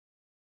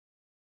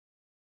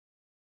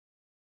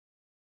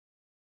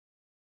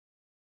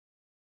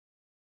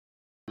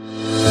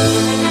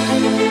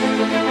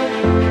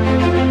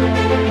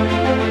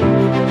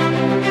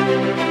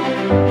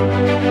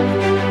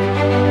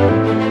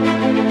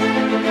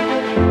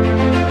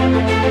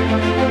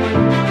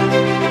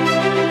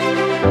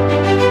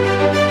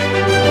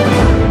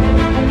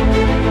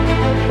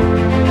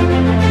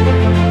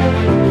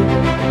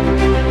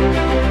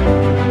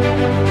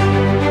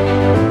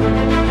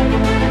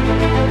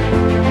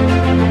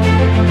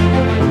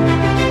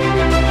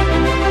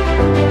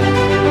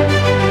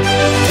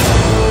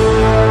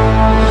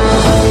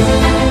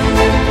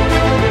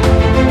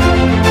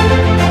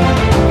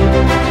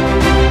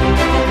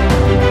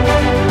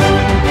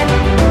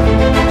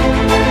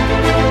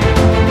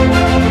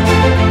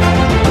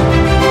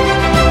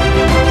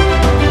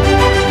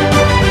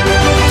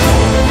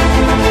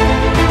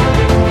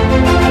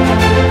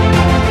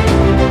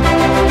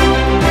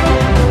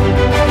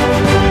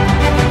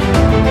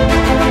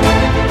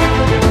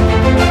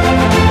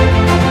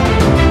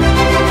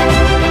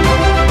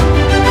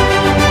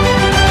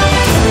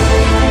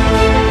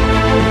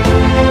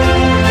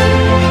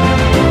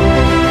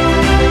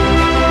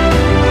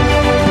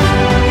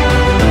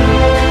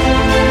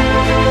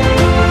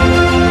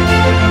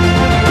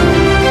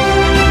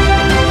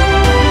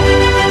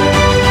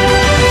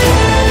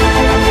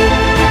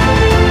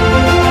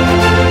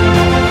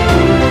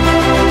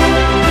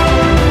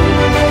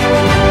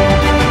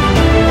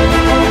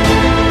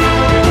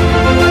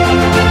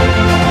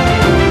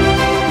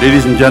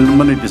Ladies and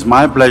gentlemen, it is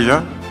my pleasure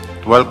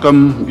to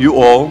welcome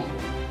you all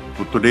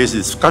to today's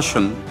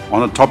discussion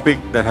on a topic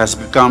that has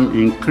become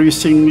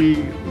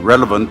increasingly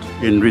relevant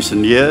in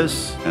recent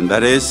years, and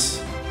that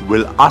is,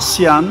 will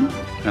ASEAN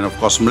and of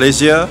course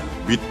Malaysia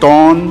be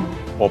torn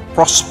or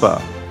prosper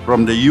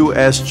from the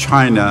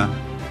US-China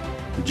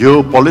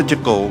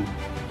geopolitical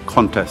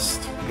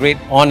contest? Great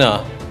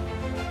honor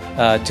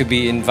to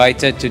be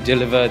invited to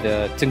deliver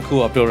the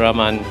Tunku Abdul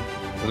Rahman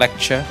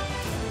lecture.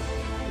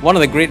 One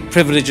of the great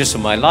privileges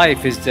of my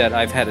life is that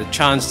I've had a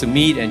chance to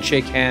meet and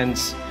shake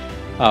hands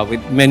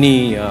with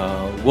many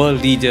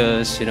world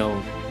leaders,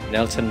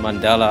 Nelson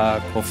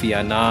Mandela, Kofi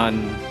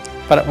Annan.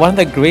 But one of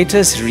the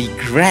greatest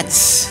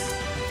regrets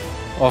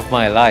of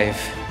my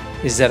life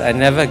is that I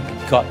never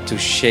got to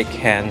shake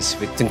hands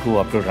with Tunku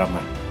Abdul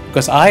Rahman,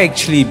 because I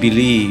actually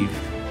believe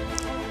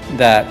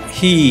that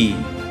he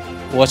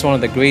was one of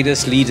the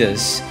greatest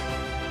leaders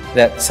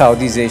that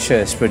Southeast Asia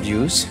has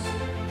produced.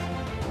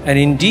 And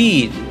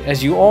indeed,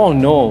 as you all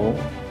know,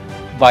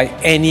 by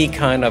any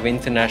kind of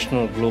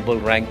international global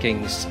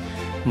rankings,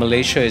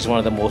 Malaysia is one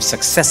of the most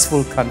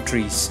successful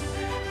countries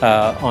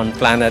on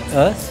planet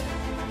Earth.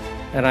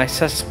 And I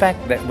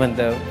suspect that when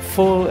the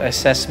full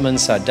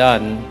assessments are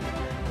done,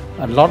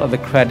 a lot of the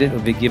credit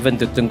will be given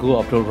to Tunku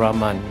Abdul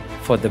Rahman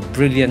for the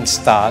brilliant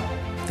start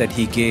that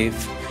he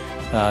gave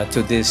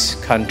to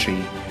this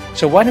country.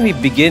 So why don't we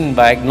begin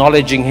by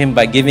acknowledging him,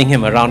 by giving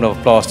him a round of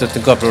applause to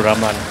Tunku Abdul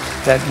Rahman.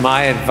 That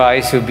my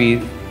advice would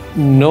be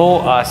no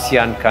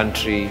ASEAN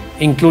country,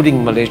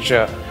 including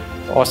Malaysia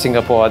or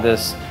Singapore or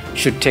others,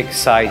 should take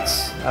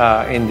sides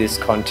in this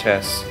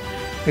contest.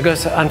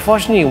 Because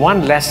unfortunately,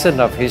 one lesson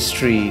of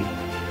history,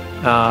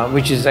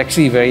 which is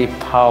actually very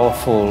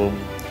powerful,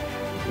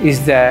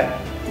 is that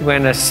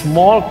when a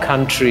small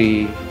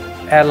country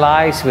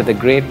allies with a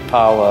great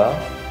power,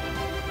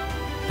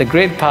 the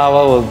great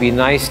power will be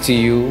nice to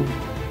you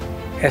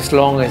as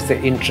long as the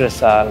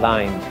interests are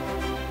aligned.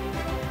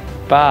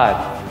 But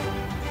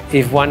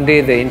if one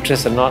day the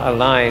interests are not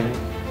aligned,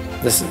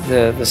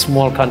 the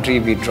small country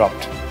will be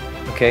dropped.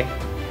 Okay?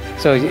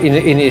 So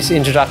in his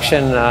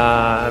introduction,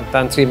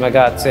 Tan Sri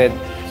Megat said,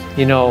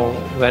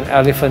 when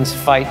elephants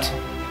fight,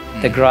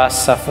 the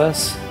grass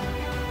suffers.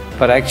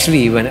 But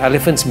actually, when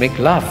elephants make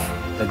love,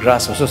 the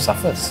grass also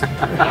suffers.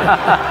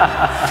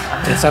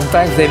 And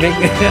sometimes they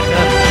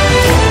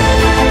make...